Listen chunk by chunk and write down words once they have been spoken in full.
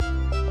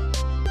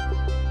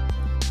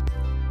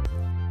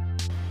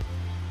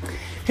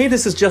Hey,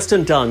 this is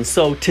Justin Dunn.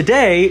 So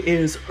today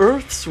is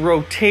Earth's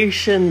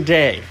rotation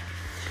day.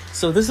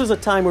 So this is a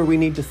time where we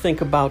need to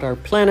think about our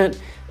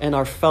planet and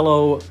our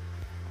fellow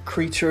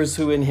creatures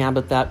who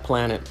inhabit that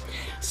planet.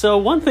 So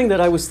one thing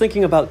that I was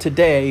thinking about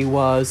today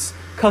was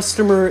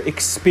customer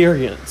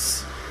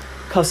experience,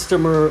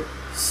 customer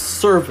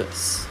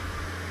service,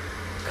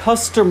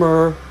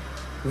 customer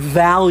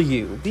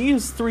value.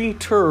 These three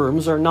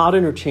terms are not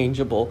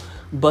interchangeable,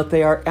 but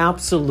they are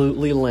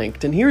absolutely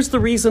linked. And here's the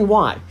reason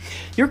why.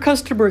 Your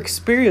customer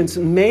experience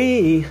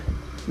may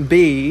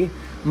be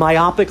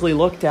myopically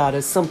looked at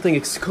as something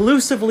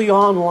exclusively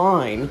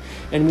online,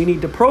 and we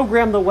need to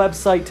program the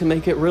website to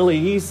make it really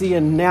easy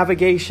and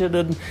navigation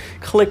and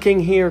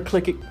clicking here,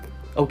 clicking.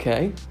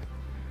 Okay.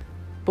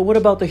 But what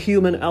about the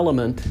human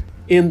element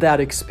in that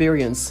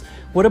experience?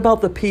 What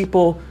about the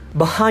people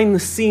behind the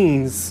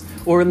scenes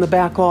or in the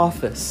back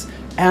office?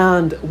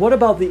 And what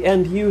about the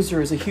end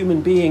user as a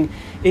human being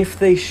if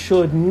they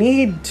should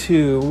need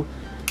to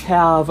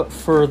have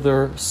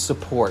further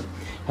support?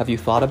 Have you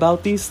thought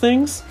about these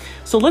things?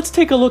 So let's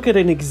take a look at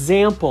an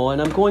example,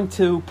 and I'm going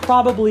to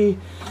probably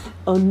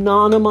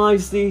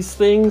anonymize these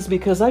things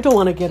because I don't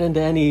want to get into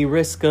any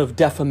risk of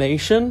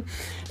defamation.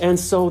 And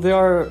so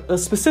a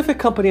specific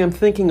company I'm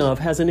thinking of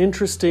has an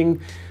interesting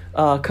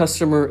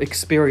customer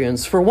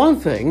experience. For one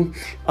thing,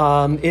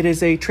 it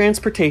is a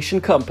transportation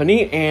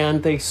company,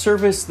 and they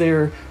service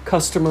their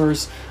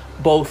customers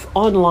both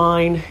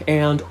online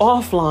and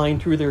offline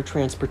through their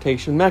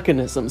transportation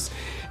mechanisms.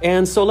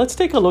 And so let's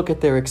take a look at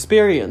their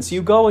experience.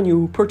 You go and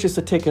you purchase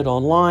a ticket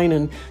online,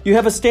 and you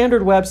have a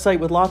standard website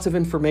with lots of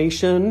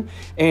information,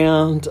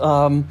 and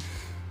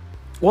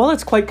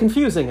it's quite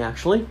confusing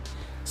actually.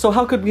 So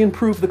how could we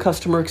improve the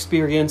customer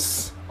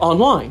experience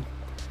online?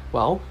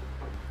 Well,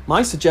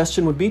 my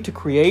suggestion would be to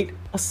create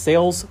a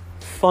sales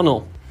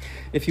funnel.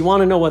 If you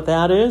want to know what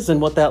that is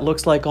and what that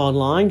looks like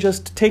online,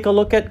 just take a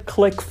look at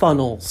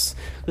ClickFunnels.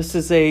 This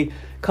is a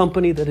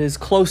company that is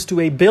close to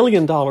 $1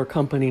 billion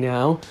company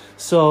now.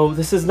 So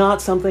this is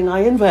not something I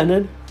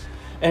invented,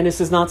 and this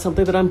is not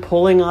something that I'm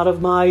pulling out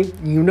of my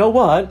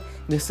you-know-what.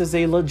 This is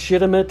a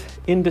legitimate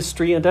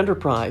industry and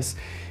enterprise.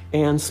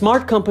 And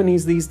smart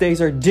companies these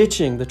days are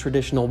ditching the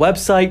traditional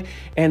website,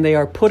 and they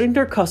are putting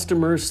their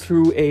customers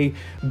through a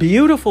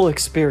beautiful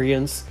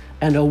experience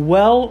and a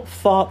well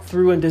thought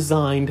through and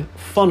designed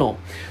funnel.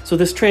 So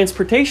this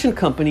transportation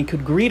company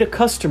could greet a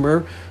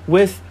customer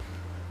with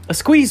a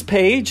squeeze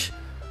page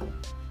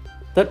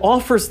that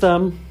offers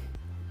them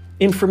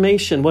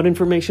information. What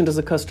information does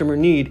a customer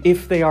need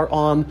if they are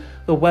on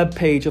the web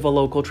page of a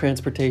local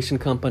transportation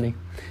company?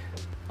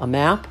 A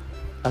map,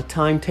 a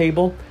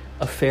timetable,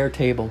 a fare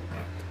table.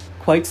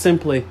 Quite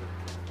simply.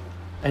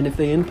 And if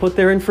they input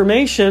their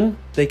information,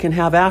 they can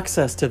have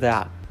access to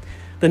that.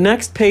 The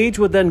next page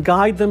would then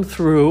guide them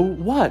through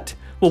what?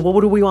 Well, what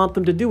do we want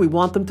them to do? We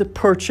want them to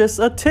purchase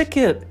a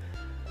ticket.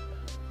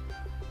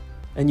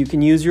 And you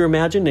can use your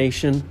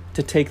imagination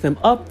to take them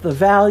up the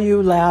value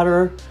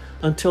ladder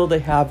until they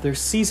have their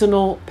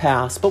seasonal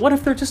pass. But what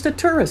if they're just a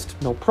tourist?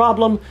 No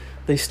problem.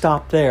 They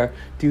stop there.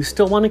 Do you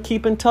still want to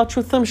keep in touch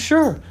with them?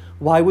 Sure.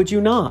 Why would you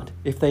not?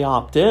 If they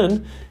opt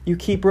in, you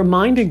keep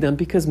reminding them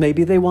because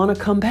maybe they want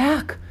to come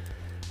back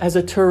as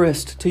a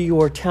tourist to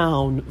your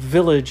town,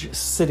 village,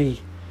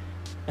 city.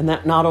 And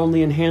that not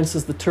only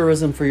enhances the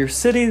tourism for your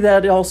city,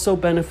 that also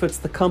benefits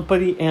the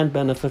company and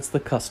benefits the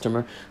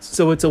customer.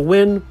 So it's a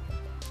win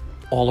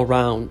all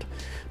around.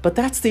 But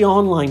that's the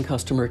online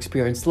customer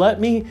experience. Let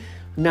me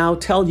now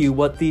tell you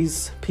what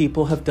these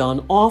people have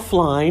done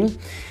offline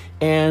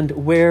and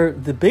where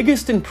the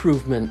biggest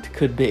improvement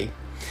could be.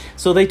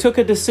 So they took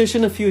a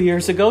decision a few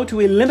years ago to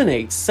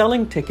eliminate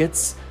selling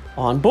tickets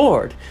on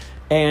board.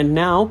 And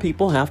now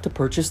people have to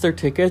purchase their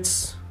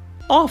tickets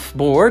off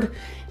board.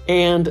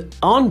 And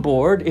on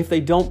board, if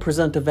they don't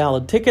present a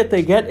valid ticket,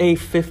 they get a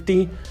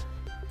 $50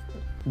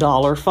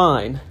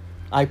 fine.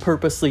 I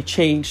purposely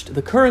changed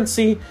the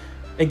currency,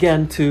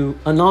 again, to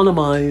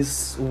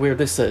anonymize where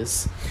this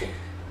is.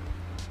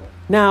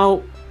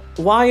 Now,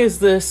 why is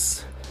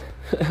this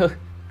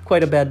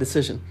quite a bad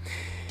decision?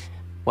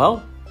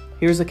 Well,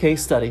 here's a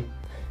case study.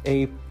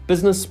 A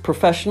business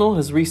professional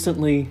has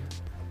recently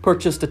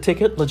purchased a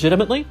ticket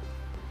legitimately.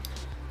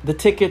 The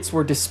tickets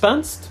were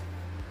dispensed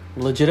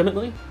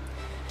legitimately.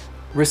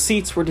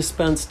 Receipts were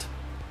dispensed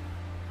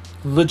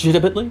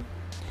legitimately.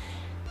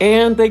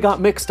 And they got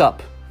mixed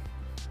up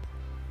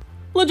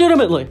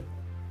legitimately.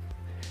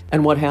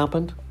 And what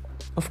happened?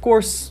 Of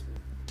course,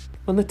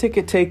 when the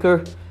ticket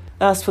taker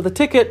asked for the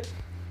ticket,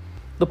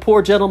 the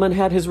poor gentleman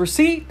had his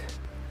receipt,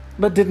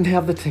 but didn't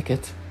have the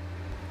ticket.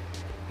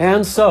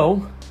 And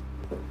so,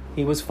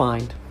 he was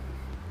fined.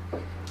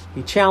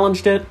 He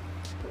challenged it,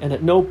 and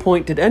at no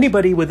point did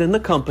anybody within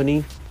the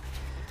company,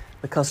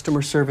 the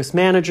customer service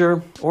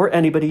manager, or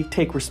anybody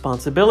take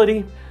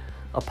responsibility,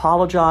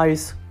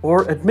 apologize,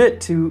 or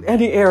admit to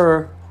any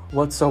error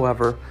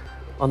whatsoever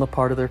on the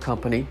part of their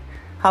company.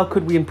 How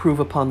could we improve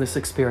upon this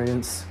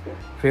experience?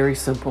 Very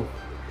simple.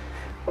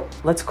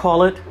 Let's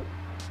call it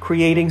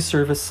creating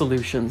service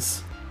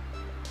solutions.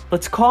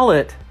 Let's call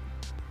it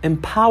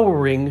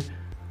empowering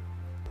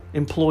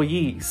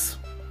employees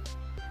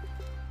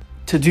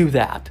to do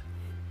that.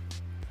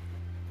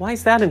 Why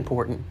is that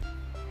important?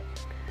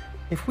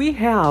 If we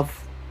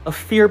have a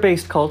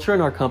fear-based culture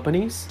in our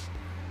companies,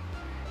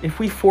 if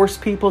we force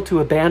people to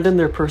abandon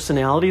their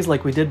personalities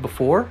like we did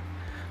before,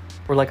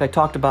 or like I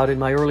talked about in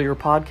my earlier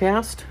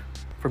podcast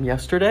from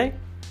yesterday,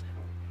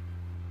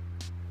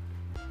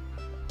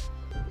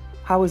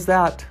 how is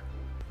that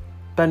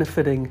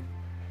benefiting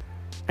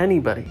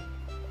anybody?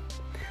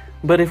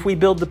 But if we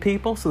build the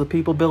people, so the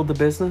people build the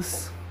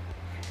business,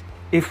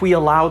 if we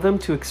allow them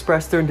to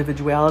express their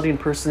individuality and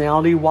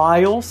personality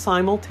while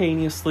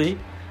simultaneously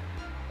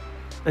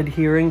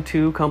adhering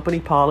to company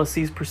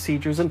policies,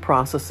 procedures, and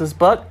processes,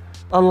 but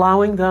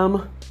allowing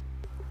them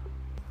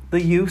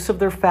the use of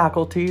their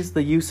faculties,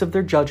 the use of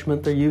their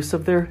judgment, the use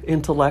of their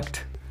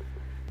intellect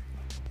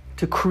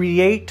to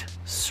create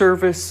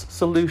service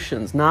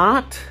solutions,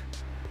 not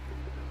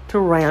to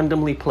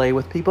randomly play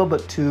with people,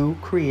 but to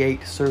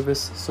create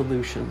service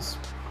solutions.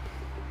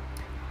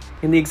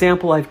 In the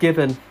example I've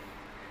given,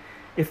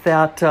 if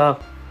that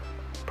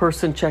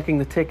person checking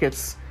the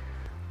tickets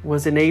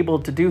was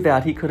enabled to do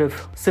that, he could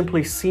have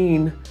simply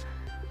seen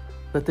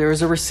that there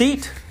is a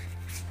receipt.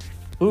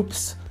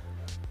 Oops,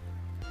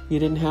 you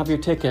didn't have your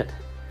ticket.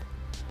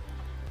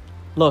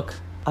 Look,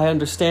 I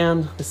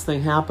understand this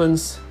thing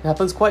happens. It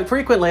happens quite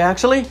frequently,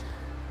 actually.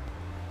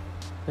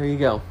 There you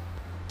go.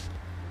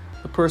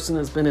 The person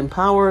has been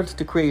empowered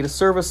to create a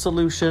service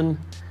solution.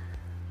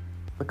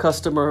 The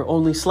customer,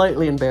 only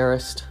slightly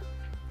embarrassed,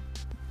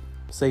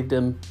 saved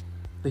him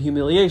the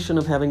humiliation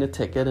of having a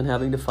ticket and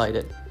having to fight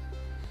it.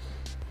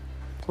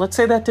 Let's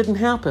say that didn't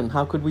happen.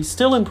 How could we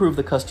still improve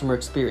the customer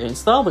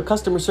experience? Well, the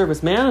customer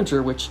service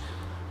manager, which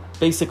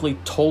basically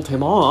told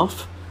him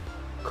off,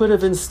 could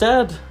have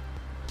instead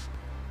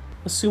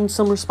assumed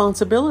some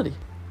responsibility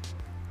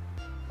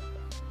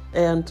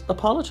and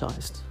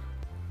apologized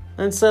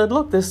and said,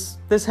 look,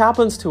 this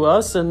happens to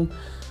us, and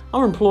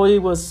our employee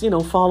was,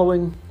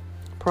 following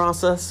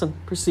process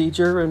and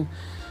procedure, and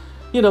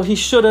he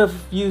should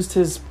have used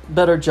his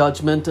better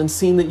judgment and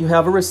seen that you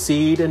have a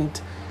receipt,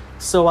 and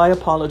so I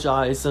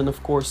apologize, and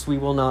of course we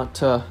will not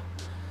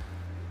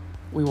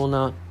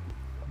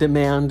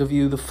demand of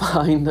you the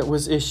fine that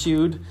was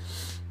issued,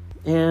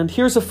 and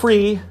here's a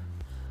free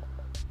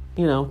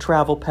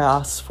travel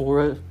pass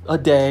for a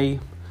day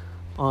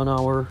on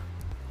our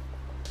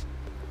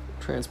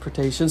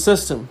transportation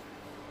system.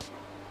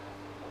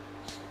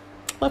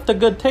 Left a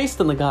good taste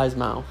in the guy's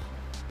mouth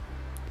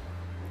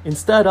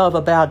instead of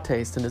a bad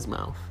taste in his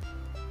mouth.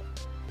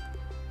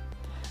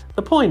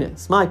 My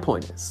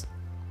point is,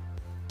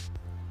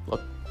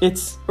 look,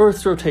 it's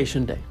Earth's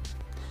rotation day.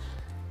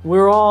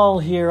 We're all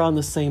here on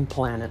the same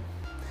planet.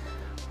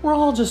 We're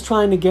all just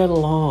trying to get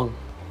along.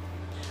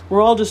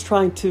 We're all just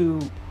trying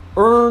to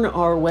earn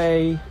our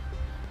way,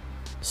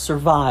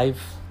 survive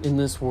in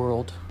this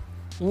world.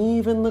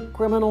 Even the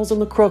criminals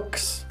and the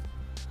crooks.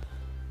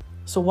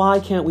 So why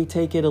can't we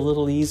take it a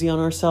little easy on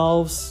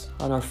ourselves,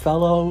 on our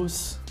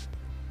fellows,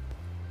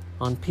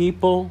 on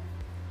people?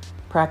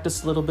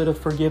 Practice a little bit of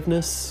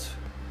forgiveness,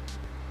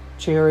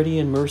 charity,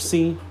 and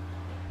mercy.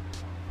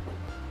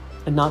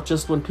 And not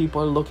just when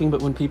people are looking,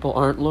 but when people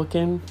aren't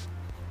looking.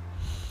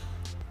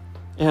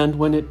 And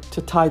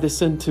to tie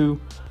this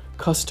into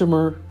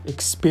customer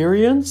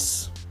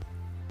experience,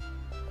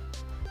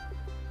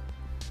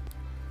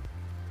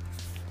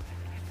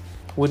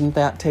 wouldn't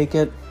that take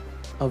it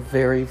a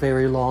very,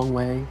 very long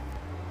way?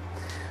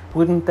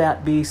 Wouldn't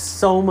that be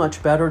so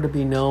much better to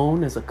be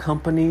known as a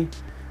company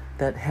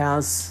that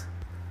has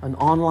an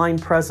online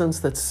presence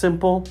that's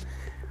simple,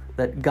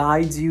 that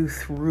guides you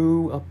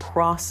through a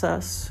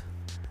process,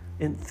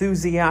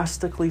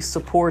 enthusiastically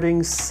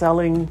supporting,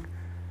 selling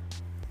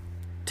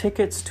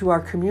tickets to our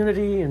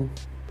community and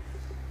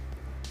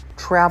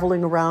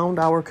traveling around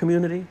our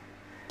community?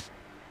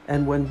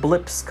 And when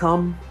blips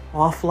come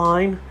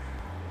offline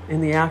in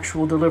the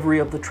actual delivery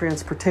of the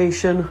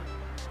transportation,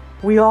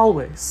 we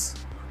always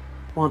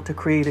want to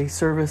create a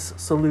service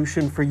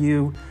solution for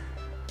you,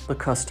 the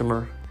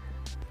customer.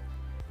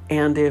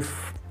 And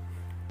if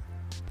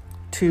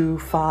 2,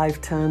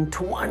 5, 10,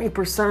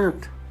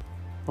 20%,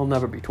 will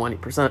never be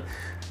 20%,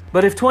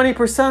 but if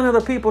 20% of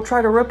the people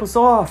try to rip us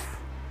off,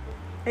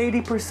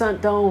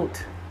 80%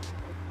 don't.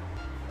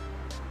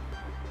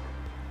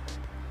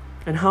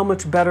 And how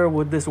much better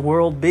would this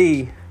world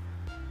be?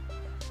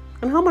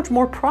 And how much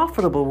more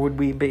profitable would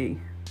we be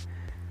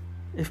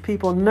if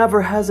people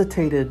never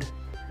hesitated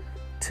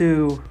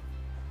to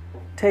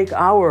take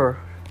our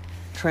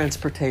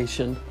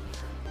transportation,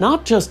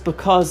 not just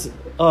because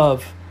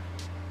of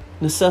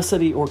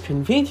necessity or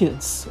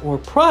convenience or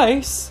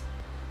price,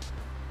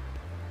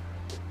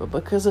 but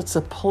because it's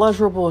a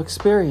pleasurable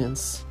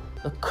experience,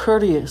 a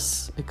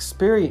courteous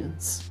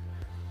experience,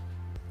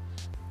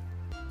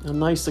 a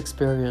nice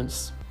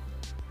experience.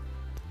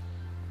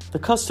 The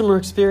customer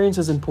experience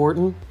is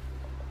important.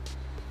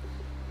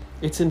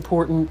 It's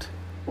important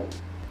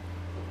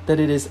that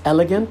it is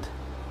elegant,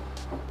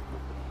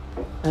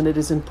 and it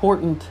is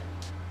important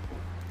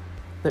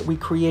that we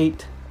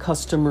create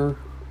customer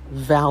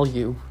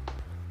value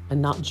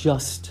and not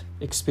just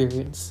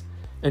experience.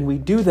 And we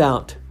do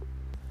that,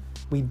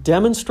 we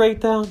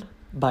demonstrate that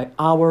by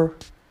our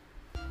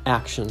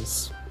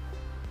actions.